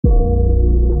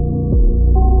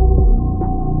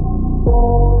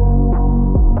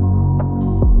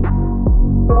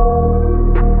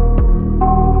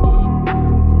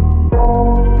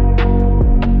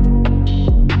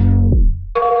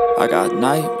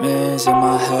nightmares in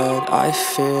my head. I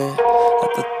fear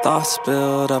that the thoughts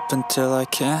build up until I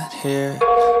can't hear,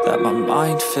 that my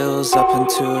mind fills up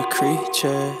into a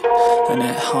creature, and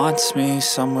it haunts me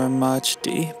somewhere much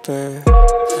deeper.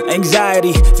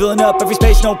 Anxiety, filling up every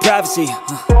space, no privacy.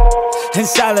 And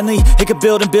silently, it could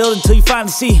build and build until you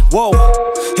finally see, whoa,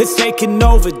 it's taking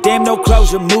over, damn, no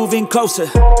closure, moving closer.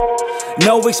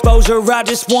 No exposure, I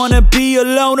just wanna be a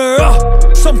loner.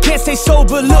 Some can't stay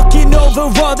sober, looking over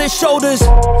all their shoulders,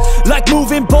 like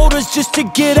moving boulders just to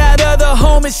get out of the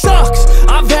home. It sucks,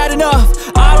 I've had enough,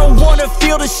 I don't wanna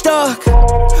feel the stuck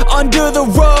under the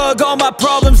rug, all my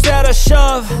problems that I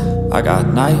shove. I got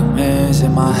nightmares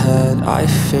in my head. I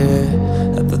fear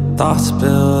that the thoughts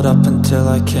build up until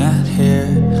I can't hear,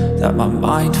 that my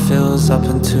mind fills up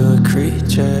into a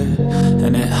creature,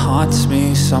 and it haunts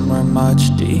me somewhere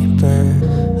much deeper.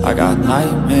 I got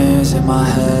nightmares in my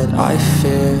head. I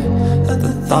fear that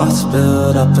the thoughts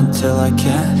build up until I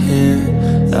can't hear,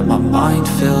 that my mind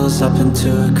fills up into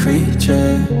a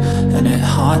creature, and it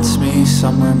haunts me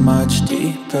somewhere much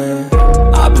deeper.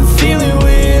 I've been feeling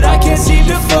weird, I can't seem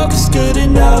to focus good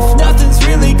enough. Nothing's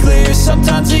really clear,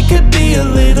 sometimes it could be a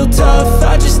little tough.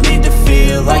 I just need to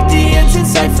feel like the end's in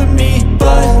sight for me,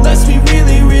 but let's be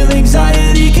really real,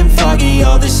 anxiety can foggy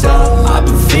all this stuff. I've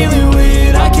been feeling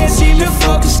weird, I can't seem to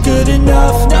focus good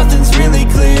enough. Nothing's really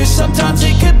clear, sometimes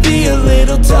it could be a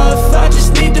little tough. I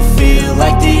just need to feel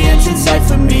like the end's in sight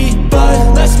for me,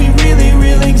 but let's be really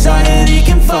real, anxiety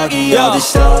can foggy all this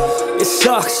stuff. It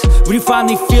sucks when you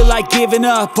finally feel like giving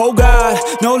up. Oh God,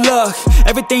 no luck,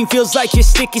 everything feels like you're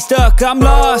sticky stuck. I'm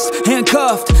lost,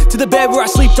 handcuffed to the bed where I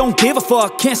sleep, don't give a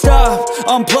fuck. Can't stop,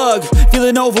 unplug,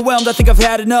 feeling overwhelmed, I think I've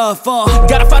had enough.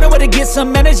 Gotta find a way to get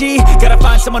some energy, gotta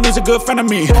find someone who's a good friend of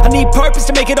me. I need purpose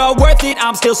to make it all worth it,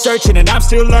 I'm still searching and I'm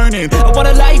still learning. I want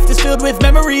a life that's filled with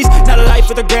memories, not a life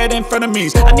with regret in front of me.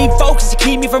 I need focus to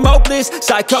keep me from hopeless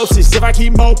psychosis if I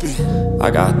keep moping. I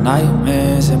got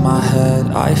nightmares in my head.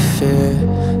 I fear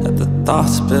that the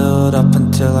thoughts build up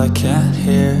until I can't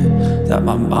hear, that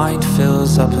my mind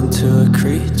fills up into a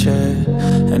creature,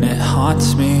 and it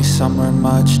haunts me somewhere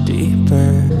much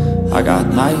deeper. I got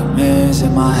nightmares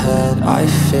in my head. I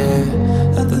fear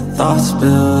that the thoughts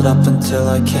build up until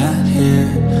I can't hear,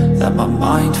 that my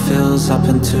mind fills up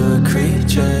into a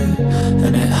creature,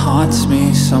 and it haunts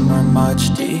me somewhere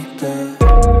much deeper.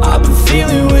 I've been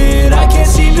feeling weird, I can't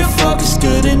seem to focus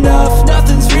good enough.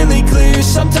 Nothing's really clear,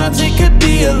 sometimes it could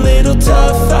be a little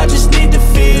tough. I just need to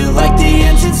feel like the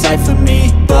end's in sight for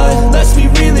me, but let's be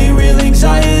really real,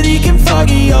 anxiety can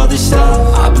foggy all this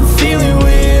stuff. I've been feeling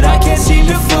weird, I can't seem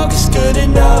to focus good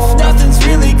enough. Nothing's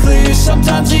really clear,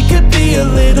 sometimes it could be a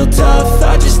little tough.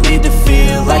 I just need to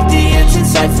feel like the end's in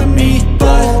sight for me,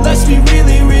 but let's be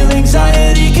really real,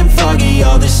 anxiety can foggy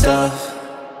all this stuff.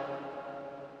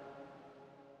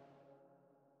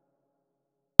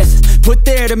 Put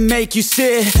there to make you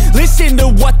sit, listen to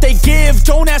what they give.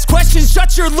 Don't ask questions,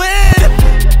 shut your lid.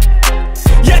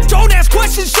 Yeah, don't ask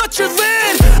questions, shut your lid.